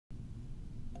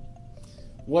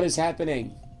What is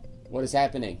happening? What is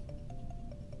happening?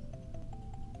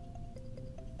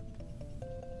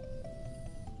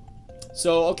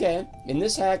 So, okay. In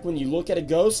this hack, when you look at a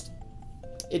ghost,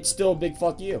 it's still a big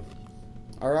fuck you.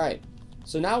 Alright.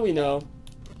 So now we know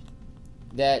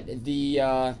that the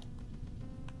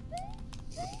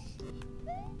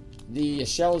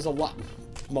shell is a lie.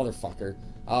 Motherfucker.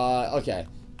 Okay.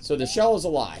 So the shell is a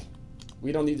lie.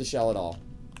 We don't need the shell at all.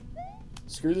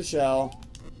 Screw the shell.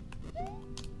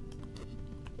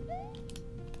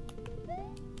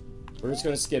 We're just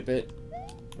gonna skip it.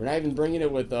 We're not even bringing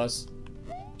it with us.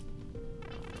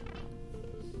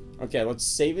 Okay, let's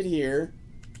save it here.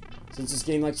 Since this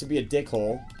game likes to be a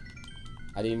dickhole.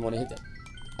 I didn't even want to hit that.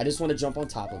 I just want to jump on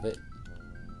top of it.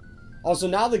 Oh, so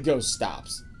now the ghost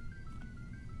stops.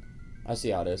 I see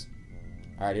how it is.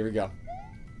 Alright, here we go.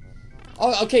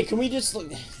 Oh, okay, can we just...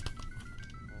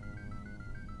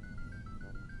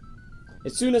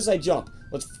 As soon as I jump,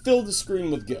 let's fill the screen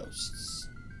with ghosts.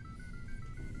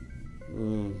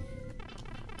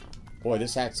 Boy,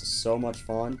 this hack's so much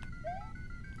fun.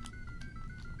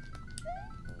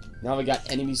 Now we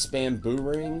got enemy spam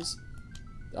boomerangs.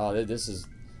 Oh, this is...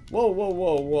 Whoa, whoa,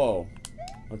 whoa, whoa.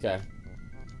 Okay.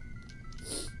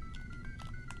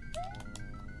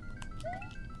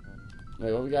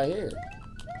 Wait, what we got here?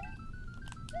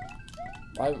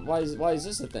 Why is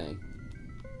this a thing?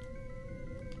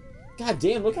 God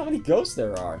damn, look how many ghosts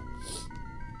there are.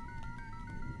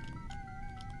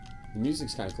 The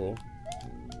music's kind of cool.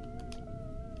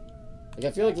 Like,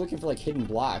 I feel like looking for, like, hidden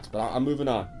blocks, but I'm moving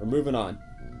on. We're moving on.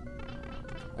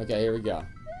 Okay, here we go.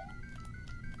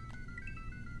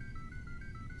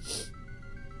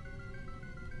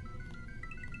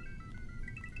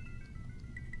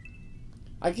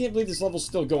 I can't believe this level's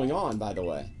still going on, by the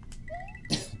way.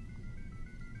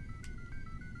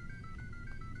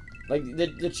 Like,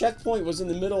 the checkpoint was in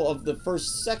the middle of the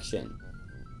first section.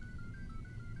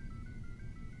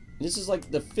 This is like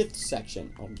the 5th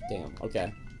section. Oh, damn.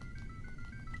 Okay.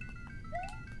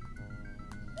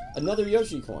 Another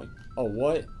Yoshi coin. Oh,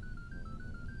 what?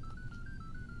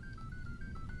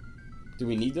 Do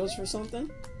we need those for something?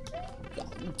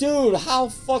 Dude, how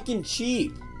fucking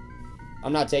cheap.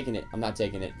 I'm not taking it. I'm not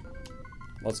taking it.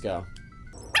 Let's go.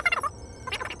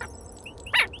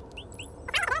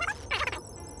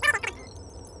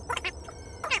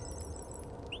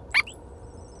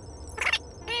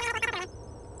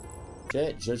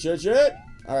 Shit.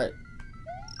 Alright.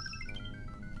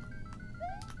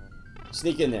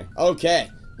 Sneak in there. Okay.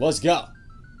 Let's go.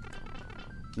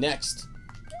 Next.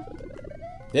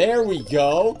 There we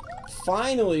go.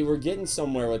 Finally, we're getting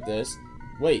somewhere with this.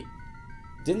 Wait.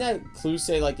 Didn't that clue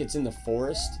say, like, it's in the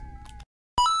forest?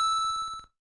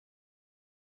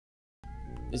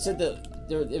 It said that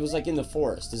it was, like, in the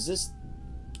forest. Is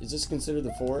this considered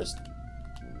the forest?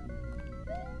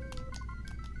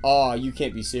 Oh, you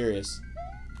can't be serious.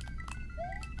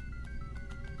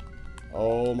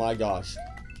 Oh my gosh.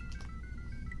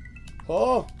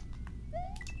 Oh!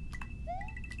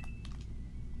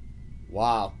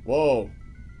 Wow. Whoa.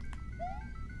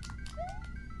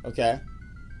 Okay.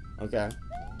 Okay.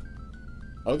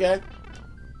 Okay.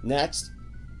 Next.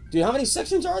 Dude, how many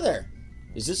sections are there?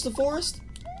 Is this the forest?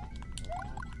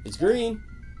 It's green.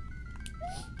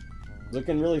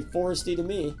 Looking really foresty to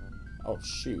me. Oh,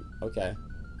 shoot. Okay.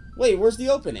 Wait, where's the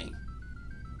opening?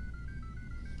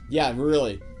 Yeah,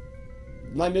 really.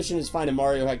 My mission is find a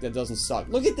Mario hack that doesn't suck.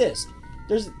 Look at this.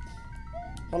 There's...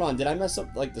 Hold on, did I mess up,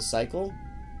 like, the cycle?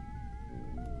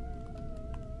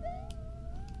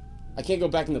 I can't go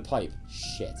back in the pipe.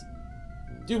 Shit.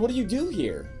 Dude, what do you do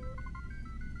here?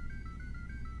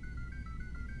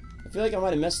 I feel like I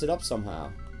might have messed it up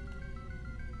somehow.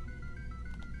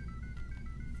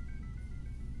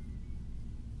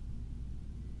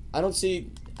 I don't see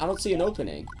an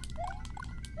opening.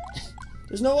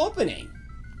 There's no opening.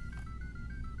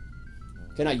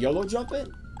 Can I YOLO jump it?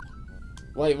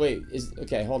 Wait,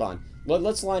 okay, hold on.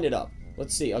 Let's line it up.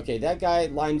 Let's see. Okay, that guy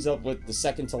lines up with the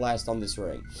second to last on this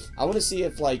ring. I want to see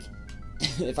if, like,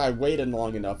 if I waited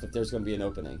long enough, if there's going to be an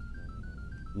opening.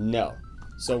 No.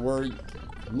 So we're...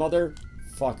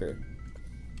 Motherfucker.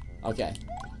 Okay.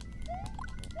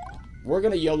 We're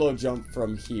going to YOLO jump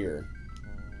from here.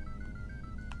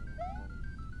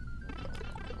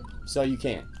 So you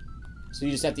can't. So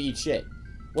you just have to eat shit.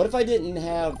 What if I didn't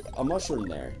have a mushroom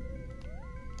there?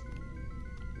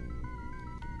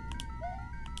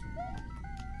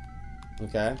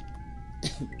 Okay.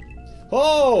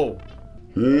 Oh!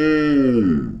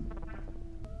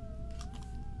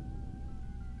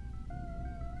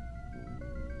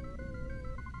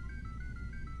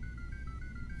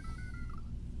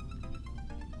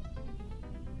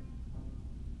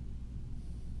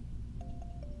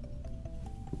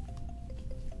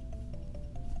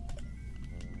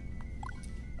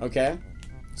 Okay.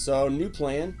 So, new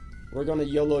plan. We're gonna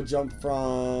YOLO jump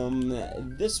from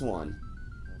this one.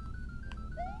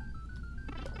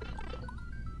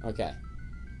 Okay.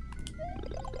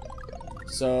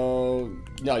 So,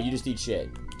 no, you just eat shit.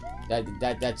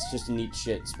 That's just a neat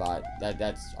shit spot.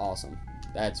 That's awesome.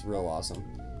 That's real awesome.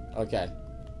 Okay.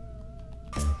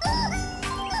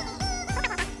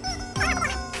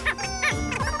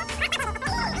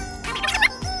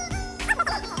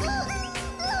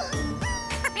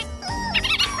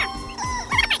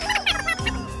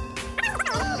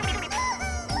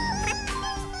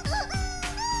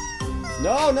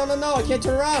 No, no, no, no, I can't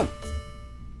turn around.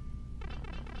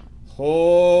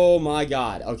 Oh my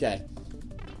god. Okay.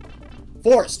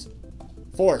 Forced.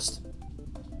 Forced.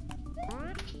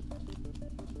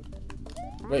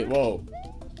 Wait, whoa.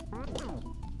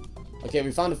 Okay,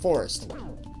 we found a forest.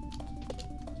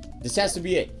 This has to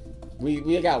be it.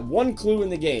 We got one clue in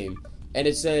the game, and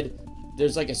it said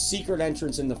there's like a secret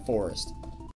entrance in the forest.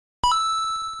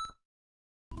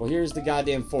 Well, here's the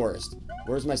goddamn forest.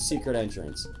 Where's my secret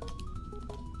entrance?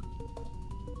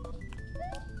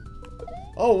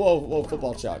 Oh, whoa, whoa,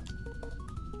 football chuck.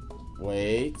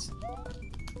 Wait.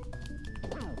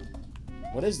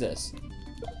 What is this?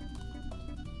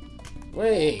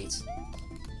 Wait.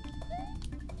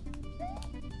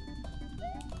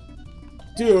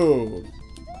 Dude.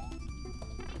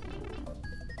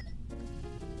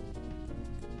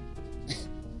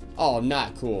 Oh,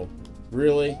 not cool.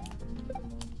 Really?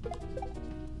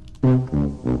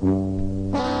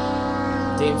 Damn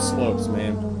slopes,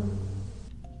 man.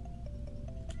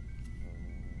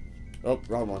 Oh,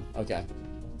 wrong one. Okay.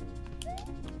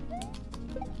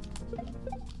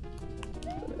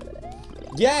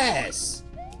 Yes!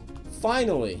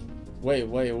 Finally! Wait,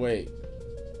 wait, wait.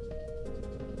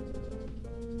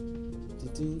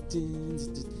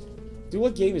 Dude,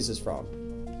 what game is this from?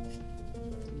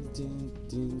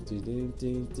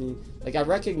 Like, I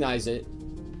recognize it.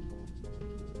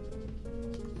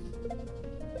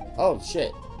 Oh,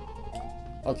 shit.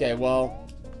 Okay, well...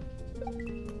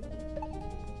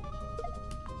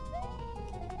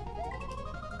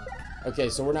 Okay,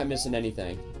 so we're not missing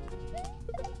anything.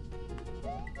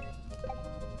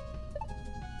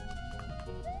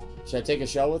 Should I take a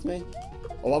shell with me?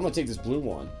 Oh, I'm gonna take this blue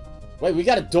one. Wait, we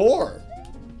got a door!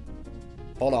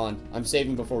 Hold on. I'm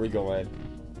saving before we go in.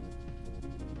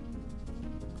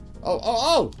 Oh, oh,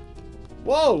 oh!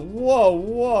 Whoa, whoa,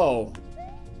 whoa!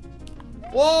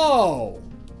 Whoa!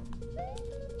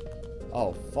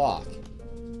 Oh, fuck.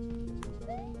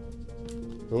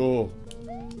 Ooh.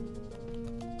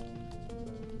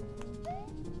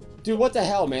 Dude, what the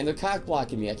hell, man? They're cock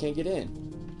blocking me. I can't get in.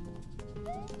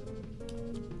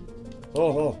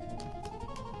 Oh, oh.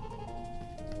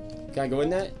 Can I go in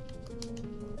that?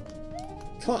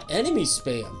 Come on, enemy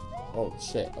spam. Oh,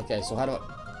 shit. Okay, so how do I...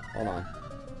 Hold on.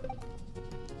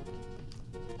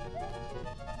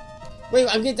 Wait,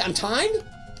 I'm timed?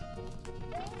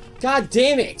 God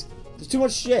damn it. There's too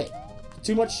much shit.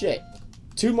 Too much shit.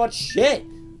 Too much shit.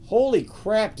 Holy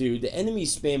crap, dude. The enemy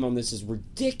spam on this is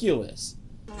ridiculous.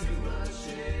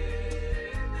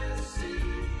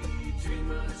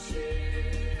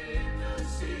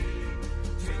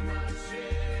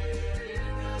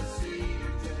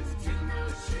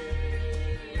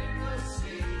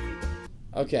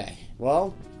 Okay,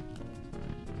 well,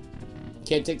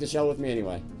 can't take the shell with me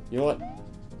anyway. You know what?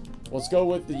 Let's go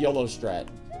with the YOLO strat.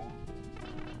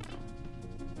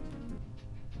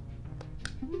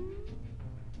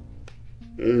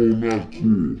 Oh, not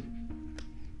cool.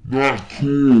 Not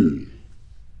cool.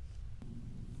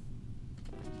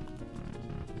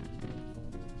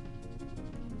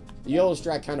 The YOLO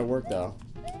strat kind of worked, though.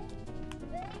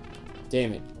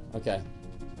 Damn it. Okay.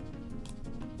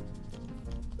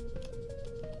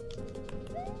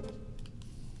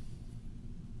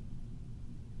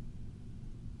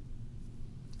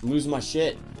 I'm losing my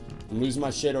shit. I'm losing my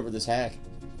shit over this hack.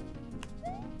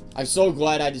 I'm so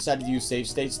glad I decided to use save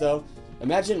states, though.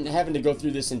 Imagine having to go through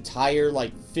this entire,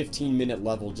 like, 15-minute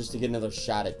level just to get another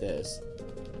shot at this.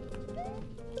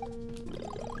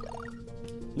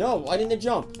 No, why didn't it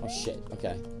jump? Oh, shit.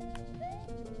 Okay.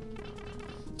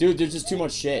 Dude, there's just too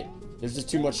much shit. There's just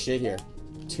too much shit here.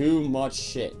 Too much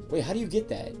shit. Wait, how do you get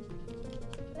that?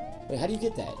 Wait, how do you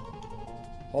get that?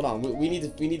 Hold on. We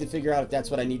need to figure out if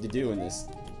that's what I need to do in this.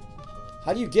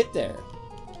 How do you get there?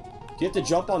 Do you have to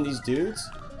jump on these dudes?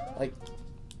 Like,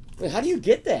 wait, how do you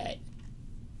get that?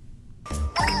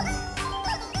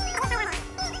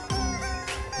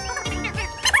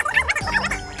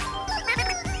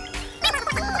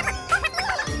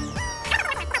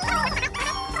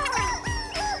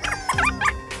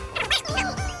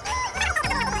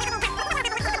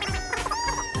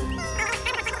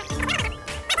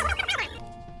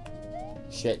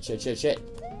 Shit, shit, shit,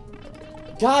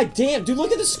 shit. God damn, dude,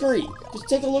 look at the screen. Just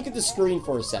take a look at the screen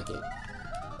for a second.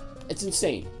 It's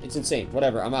insane. It's insane.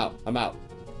 Whatever, I'm out. I'm out.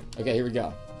 Okay, here we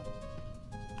go.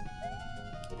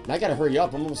 Now I gotta hurry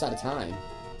up. I'm almost out of time.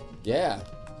 Yeah.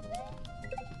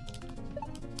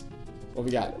 What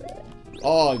we got?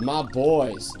 Oh, my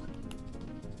boys.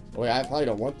 Oh, wait, I probably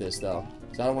don't want this, though.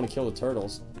 Because I don't want to kill the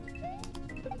turtles.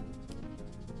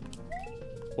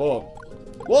 Whoa.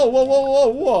 Whoa, whoa, whoa, whoa,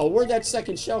 whoa. Where'd that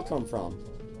second shell come from?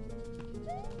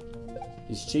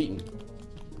 He's cheating.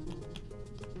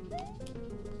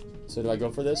 So do I go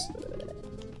for this?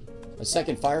 A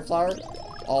second fire flower?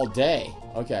 All day.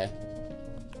 Okay.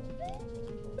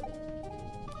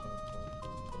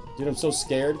 Dude, I'm so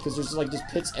scared because there's like just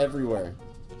pits everywhere.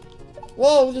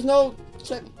 Whoa, there's no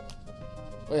check.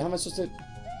 Wait, how am I supposed to?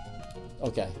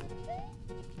 Okay.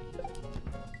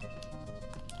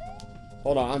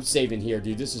 Hold on, I'm saving here,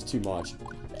 dude. This is too much.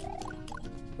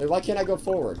 Wait, why can't I go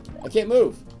forward? I can't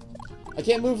move. I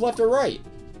can't move left or right.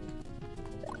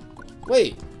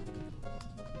 Wait.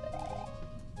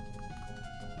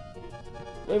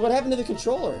 Wait, what happened to the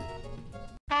controller?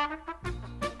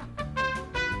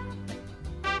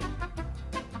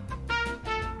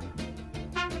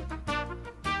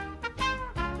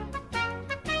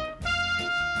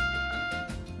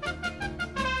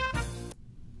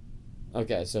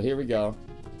 Okay, so here we go.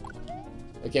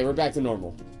 Okay, we're back to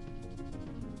normal.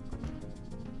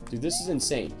 Dude, this is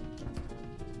insane.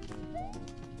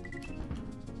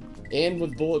 And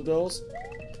with bullet bills.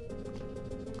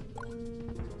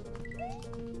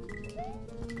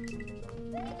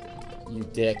 You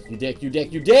dick, you dick, you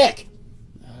dick, you dick!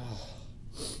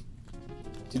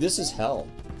 Dude, this is hell.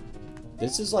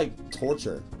 This is like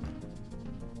torture.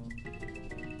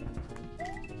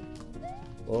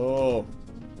 Oh.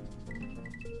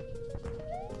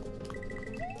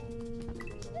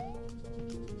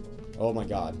 Oh my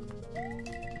god.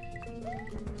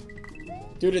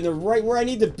 Dude, and they're right where I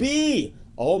need to be!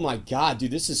 Oh my god,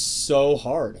 dude, this is so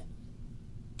hard.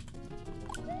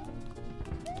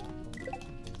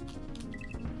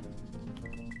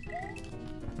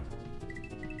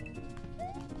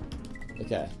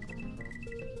 Okay.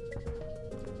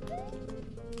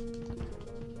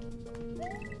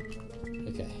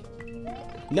 Okay.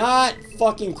 Not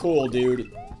fucking cool,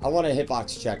 dude. I want a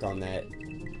hitbox check on that.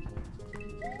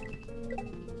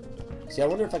 See, I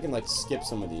wonder if I can, like, skip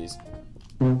some of these.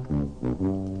 I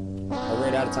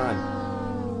ran out of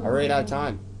time. I ran out of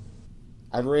time.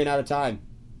 I ran out of time.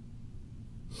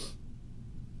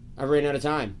 I ran out of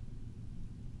time.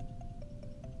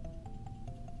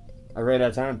 I ran out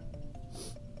of time.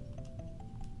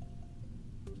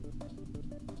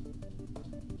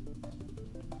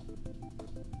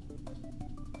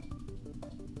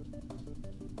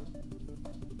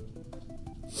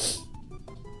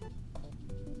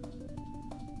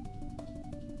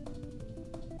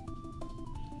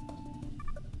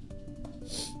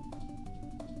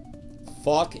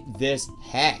 Fuck this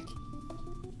hack.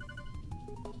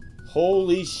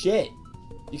 Holy shit.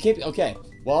 You can't be... Okay,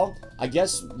 well, I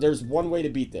guess there's one way to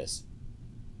beat this.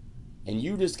 And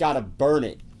you just gotta burn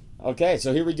it. Okay,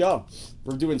 so here we go.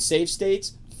 We're doing save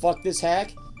states. Fuck this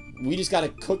hack. We just gotta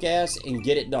cook ass and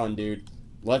get it done, dude.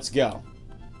 Let's go.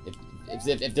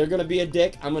 If they're gonna be a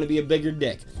dick, I'm gonna be a bigger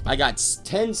dick. I got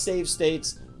 10 save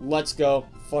states. Let's go.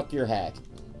 Fuck your hack.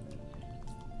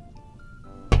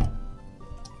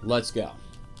 Let's go.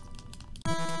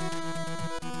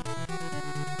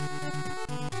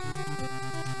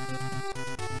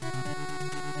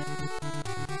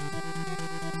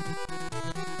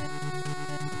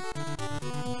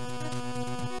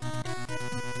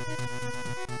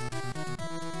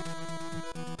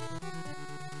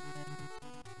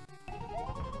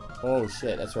 Oh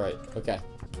shit, that's right. Okay.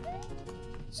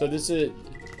 So this is...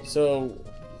 So...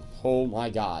 Oh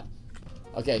my god.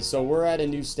 Okay, so we're at a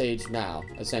new stage now,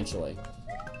 essentially.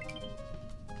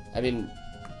 I mean,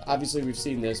 obviously we've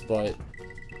seen this, but...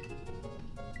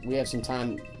 we have some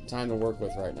time to work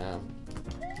with right now.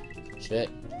 Shit.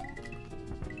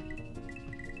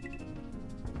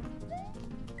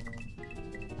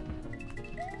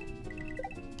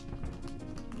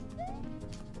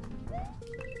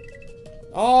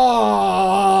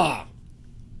 Oh!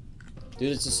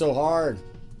 Dude, this is so hard.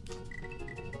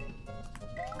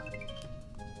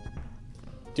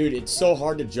 Dude, it's so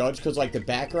hard to judge because, like, the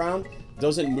background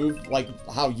doesn't move like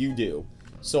how you do.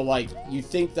 So, like, you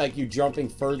think, like, you're jumping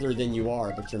further than you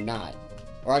are, but you're not.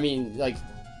 Or, I mean, like,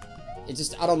 it's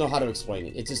just, I don't know how to explain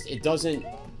it. It just, it doesn't,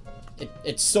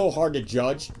 it's so hard to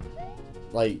judge.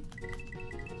 Like,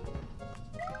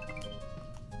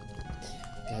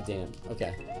 goddamn.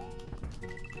 Okay.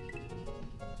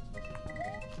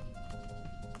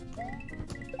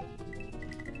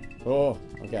 Oh,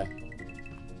 okay.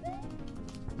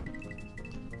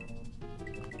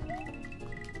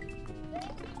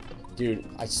 Dude,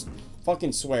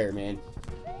 fucking swear, man.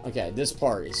 Okay, this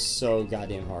part is so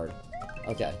goddamn hard.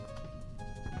 Okay.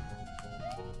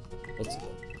 Let's...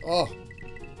 Oh!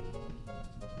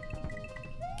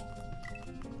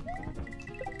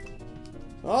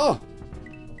 Oh!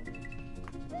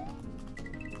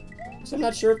 So I'm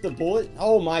not sure if the bullet...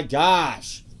 Oh my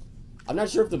gosh! I'm not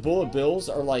sure if the bullet bills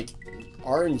are like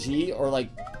RNG or like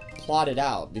plotted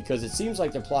out, because it seems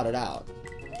like they're plotted out.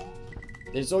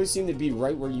 They just always seem to be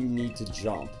right where you need to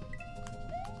jump.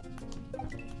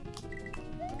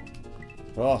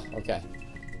 Oh, okay.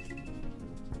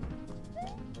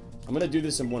 I'm gonna do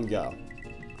this in one go.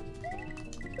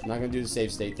 I'm not gonna do the save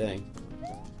state thing.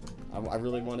 I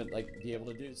really want to like be able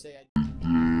to do say.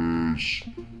 Yes.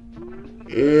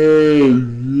 Oh,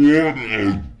 what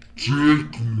a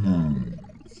dick move.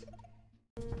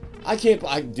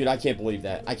 Dude, I can't believe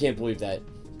that. I can't believe that.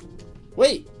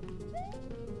 Wait.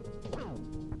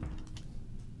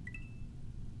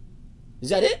 Is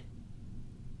that it?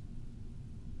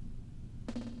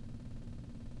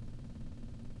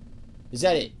 Is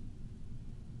that it?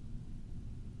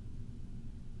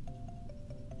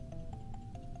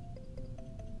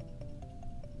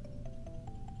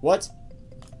 What?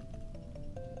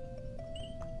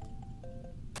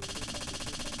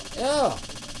 Oh.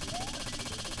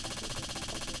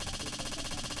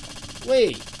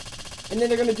 Wait. And then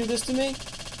they're gonna do this to me?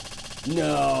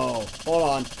 No. Hold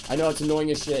on. I know it's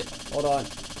annoying as shit. Hold on.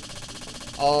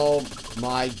 Oh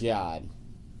my god.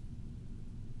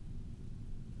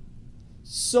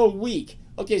 So weak.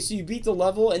 Okay, so you beat the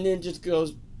level and then it just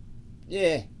goes...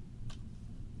 Yeah.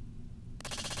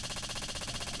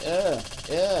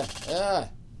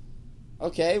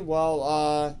 Okay,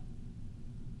 well,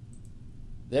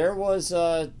 there was,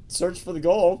 search for the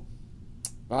goal.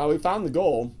 We found the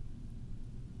goal.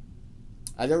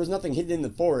 There was nothing hidden in the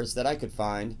forest that I could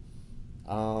find.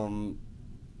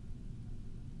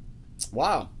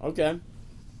 Wow, okay.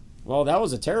 Well, that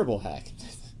was a terrible hack.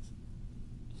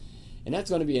 And that's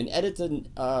going to be an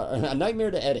a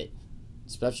nightmare to edit.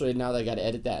 Especially now that I got to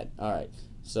edit that. Alright,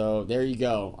 so there you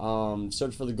go.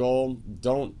 Search for the goal.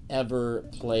 Don't ever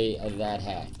play that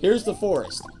hack. Here's the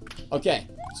forest. Okay,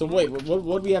 so wait, what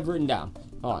do we have written down?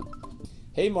 Hold on.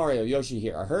 Hey Mario, Yoshi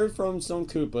here. I heard from some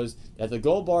Koopas that the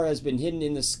gold bar has been hidden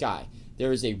in the sky.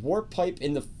 There is a warp pipe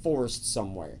in the forest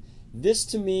somewhere. This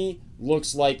to me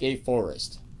looks like a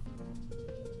forest.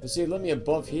 Let's see, let me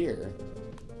above here.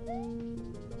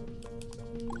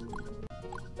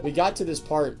 We got to this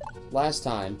part last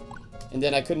time, and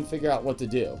then I couldn't figure out what to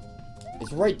do.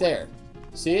 It's right there.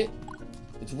 See it?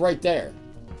 It's right there.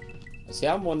 See,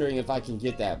 I'm wondering if I can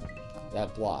get that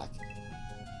block.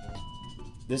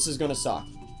 This is gonna suck.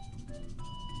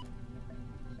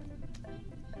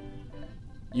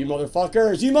 You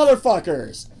motherfuckers! You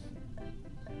motherfuckers!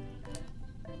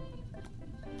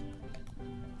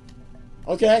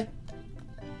 Okay.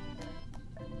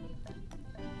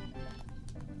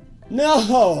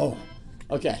 No!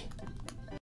 Okay.